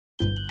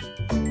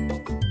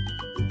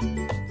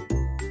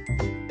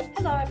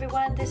Hello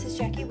everyone, this is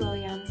Jackie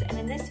Williams, and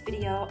in this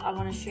video I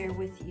want to share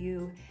with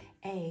you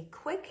a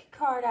quick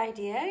card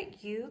idea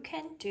you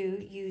can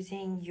do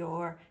using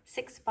your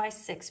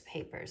 6x6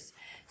 papers.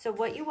 So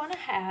what you want to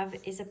have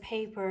is a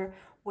paper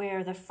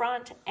where the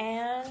front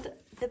and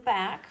the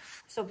back,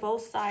 so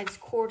both sides,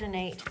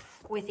 coordinate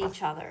with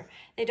each other.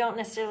 They don't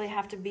necessarily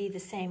have to be the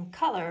same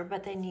color,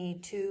 but they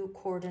need to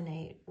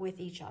coordinate with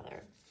each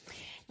other.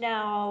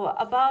 Now,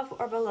 above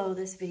or below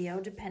this video,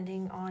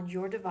 depending on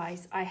your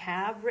device, I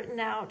have written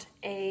out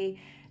a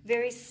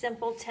very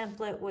simple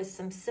template with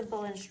some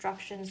simple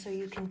instructions, so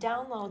you can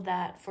download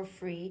that for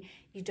free.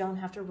 You don't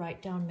have to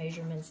write down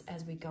measurements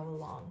as we go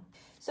along.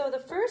 So the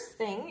first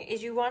thing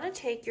is you want to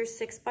take your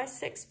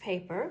 6x6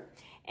 paper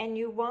and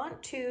you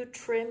want to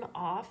trim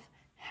off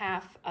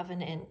 1/2 of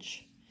an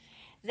inch.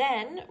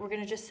 Then we're going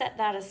to just set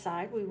that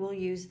aside. We will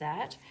use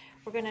that.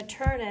 We're going to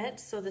turn it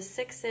so the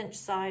 6-inch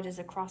side is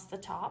across the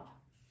top.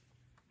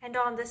 And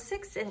on the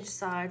 6-inch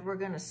side, we're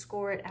going to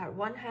score it at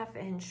 1/2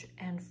 inch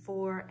and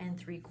 4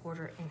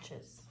 3/4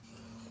 inches.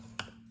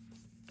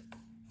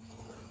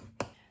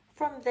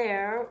 From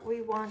there,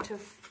 we want to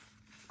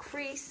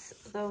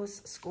crease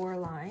those score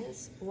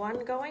lines,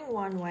 one going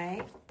one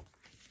way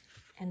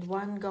and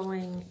one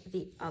going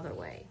the other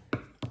way.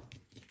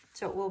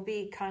 So it will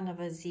be kind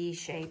of a Z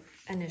shape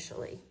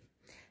initially.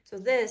 So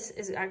this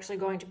is actually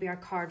going to be our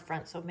card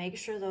front, so make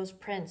sure those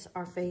prints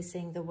are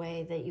facing the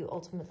way that you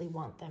ultimately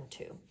want them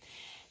to.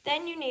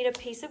 Then you need a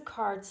piece of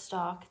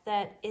cardstock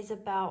that is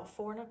about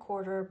 4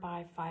 1/4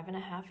 by 5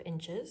 1/2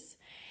 inches.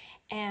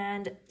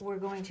 And we're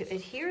going to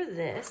adhere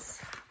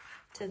this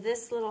to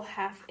this little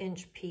 1/2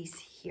 inch piece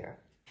here.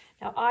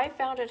 Now I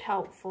found it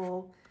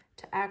helpful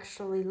to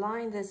actually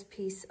line this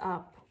piece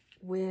up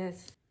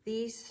with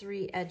these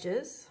 3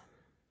 edges,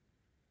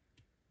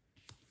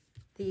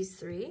 these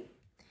 3,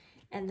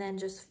 and then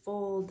just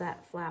fold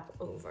that flap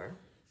over.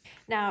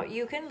 Now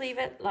you can leave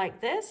it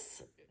like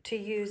this to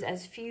use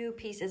as few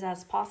pieces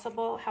as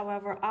possible.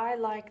 However, I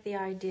like the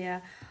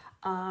idea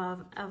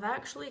of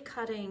actually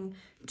cutting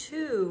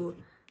 2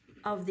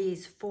 of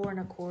these 4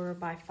 1/4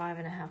 by 5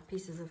 1/2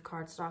 pieces of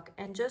cardstock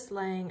and just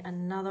laying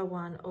another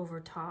one over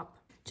top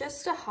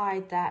just to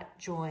hide that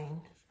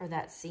join or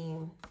that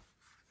seam.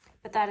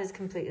 But that is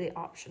completely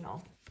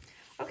optional.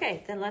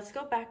 Okay, then let's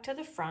go back to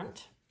the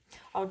front.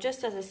 Oh,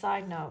 just as a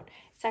side note,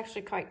 it's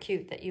actually quite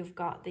cute that you've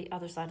got the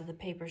other side of the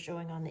paper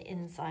showing on the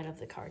inside of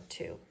the card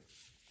too.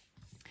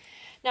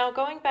 Now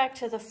going back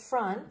to the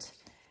front,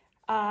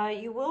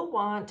 you will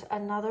want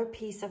another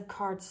piece of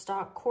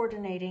cardstock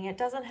coordinating. It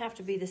doesn't have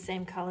to be the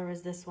same color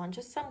as this one,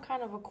 just some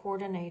kind of a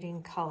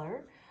coordinating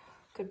color.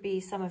 Could be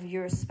some of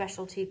your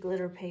specialty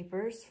glitter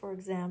papers, for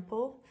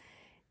example.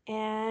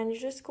 And you're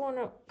just going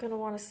to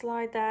want to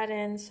slide that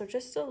in, so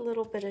just a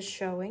little bit of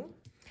showing.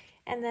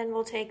 And then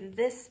we'll take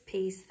this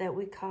piece that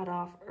we cut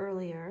off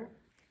earlier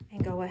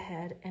and go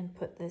ahead and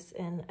put this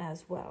in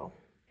as well.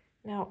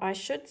 Now, I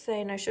should say,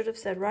 and I should have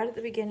said right at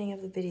the beginning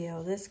of the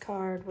video, this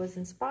card was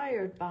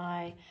inspired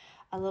by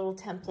a little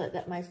template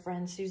that my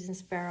friend Susan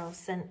Sparrow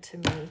sent to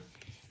me.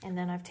 And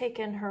then I've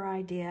taken her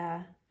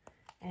idea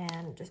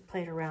and just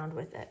played around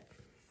with it.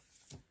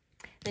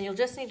 Then you'll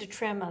just need to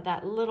trim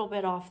that little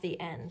bit off the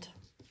end.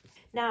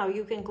 Now,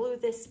 you can glue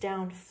this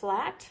down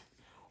flat,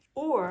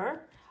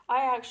 or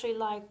I actually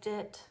liked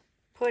it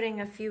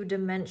putting a few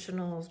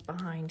dimensionals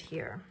behind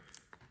here.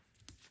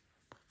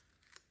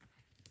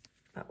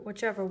 But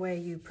whichever way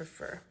you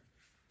prefer.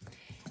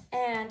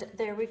 And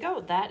there we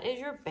go. That is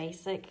your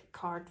basic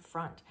card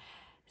front.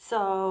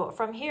 So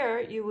from here,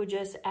 you would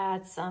just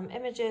add some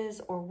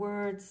images or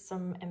words,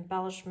 some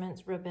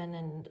embellishments, ribbon,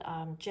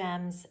 and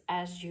gems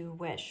as you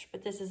wish.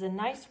 But this is a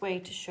nice way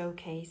to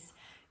showcase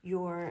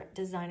your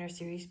designer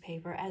series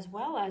paper as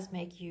well as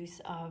make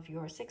use of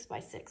your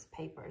 6x6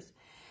 papers.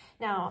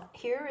 Now,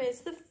 here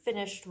is the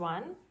finished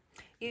one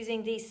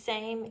using these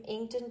same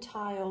inked and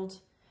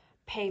tiled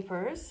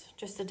papers,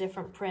 just a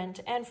different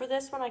print. And for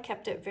this one, I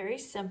kept it very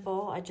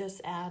simple. I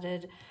just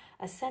added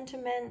a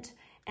sentiment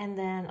and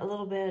then a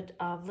little bit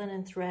of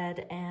linen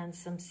thread and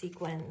some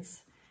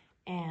sequins.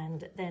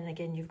 And then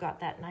again, you've got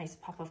that nice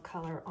pop of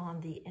color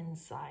on the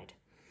inside.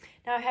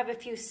 Now I have a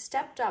few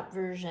stepped up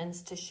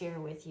versions to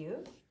share with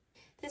you.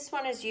 This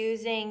one is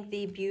using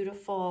the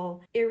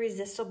beautiful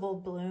Irresistible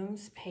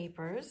Blooms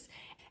papers.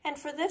 And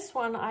for this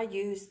one, I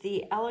used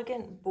the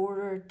Elegant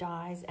Border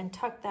dies and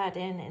tucked that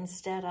in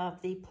instead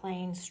of the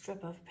plain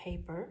strip of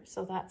paper.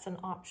 So that's an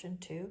option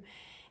too.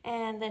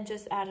 And then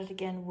just added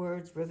again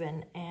words,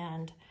 ribbon,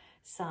 and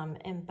some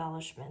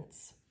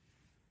embellishments.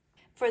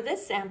 For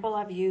this sample,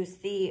 I've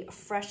used the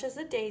Fresh as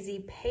a Daisy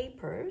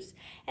papers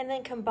and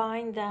then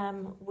combined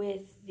them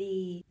with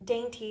the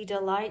Dainty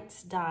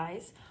Delights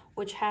dies,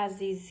 which has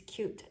these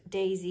cute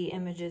daisy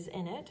images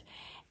in it.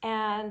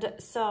 And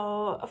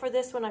so for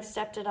this one, I've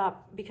stepped it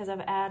up because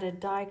I've added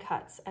die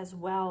cuts as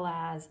well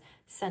as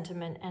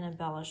sentiment and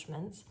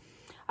embellishments.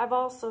 I've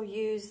also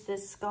used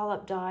this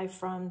scallop die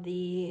from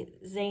the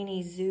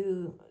Zany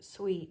Zoo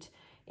suite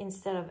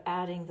instead of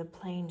adding the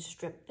plain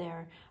strip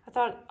there. I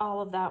thought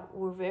all of that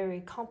were very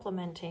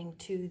complimenting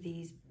to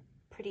these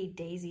pretty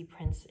daisy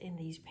prints in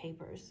these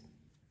papers.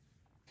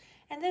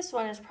 And this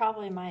one is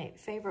probably my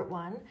favorite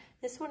one.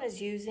 This one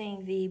is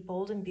using the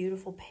Bold and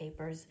Beautiful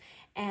papers,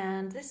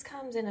 and this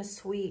comes in a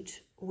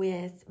suite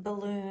with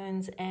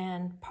balloons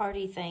and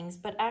party things,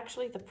 but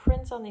actually the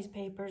prints on these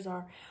papers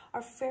are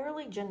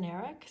fairly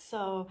generic,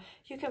 so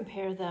you can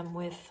pair them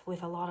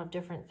with a lot of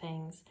different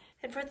things.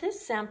 And for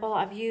this sample,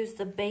 I've used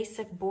the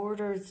basic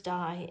borders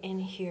die in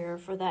here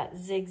for that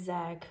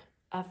zigzag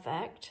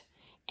effect,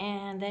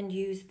 and then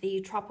used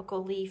the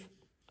tropical leaf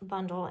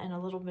bundle and a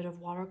little bit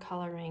of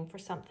watercoloring for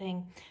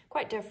something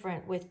quite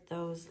different with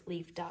those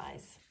leaf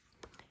dies.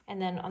 And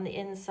then on the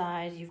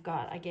inside, you've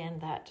got, again,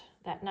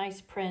 that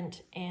nice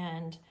print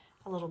and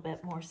a little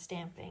bit more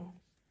stamping.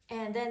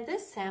 And then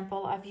this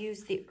sample, I've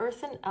used the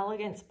Earth and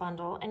Elegance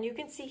bundle, and you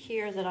can see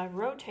here that I've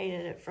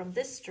rotated it from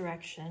this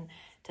direction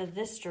to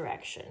this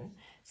direction.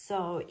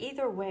 So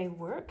either way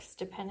works,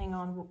 depending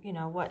on, you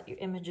know, what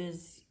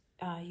images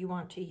you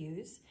want to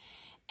use.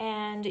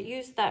 And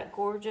use that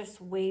gorgeous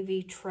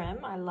wavy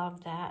trim. I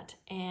love that.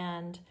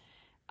 And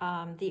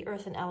the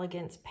Earth and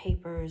Elegance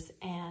papers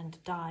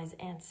and dies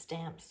and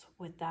stamps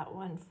with that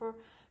one for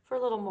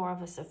a little more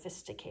of a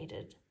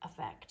sophisticated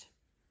effect.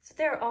 So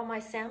there are all my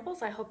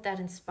samples. I hope that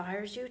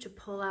inspires you to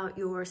pull out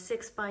your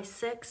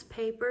 6x6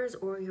 papers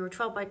or your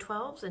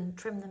 12x12s and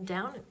trim them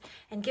down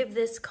and give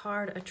this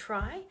card a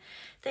try.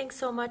 Thanks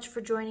so much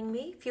for joining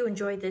me. If you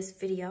enjoyed this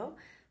video,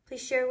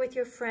 please share with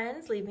your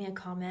friends, leave me a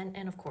comment,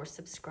 and of course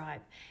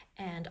subscribe.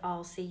 And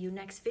I'll see you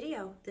next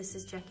video. This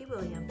is Jackie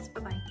Williams.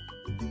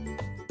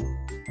 Bye-bye.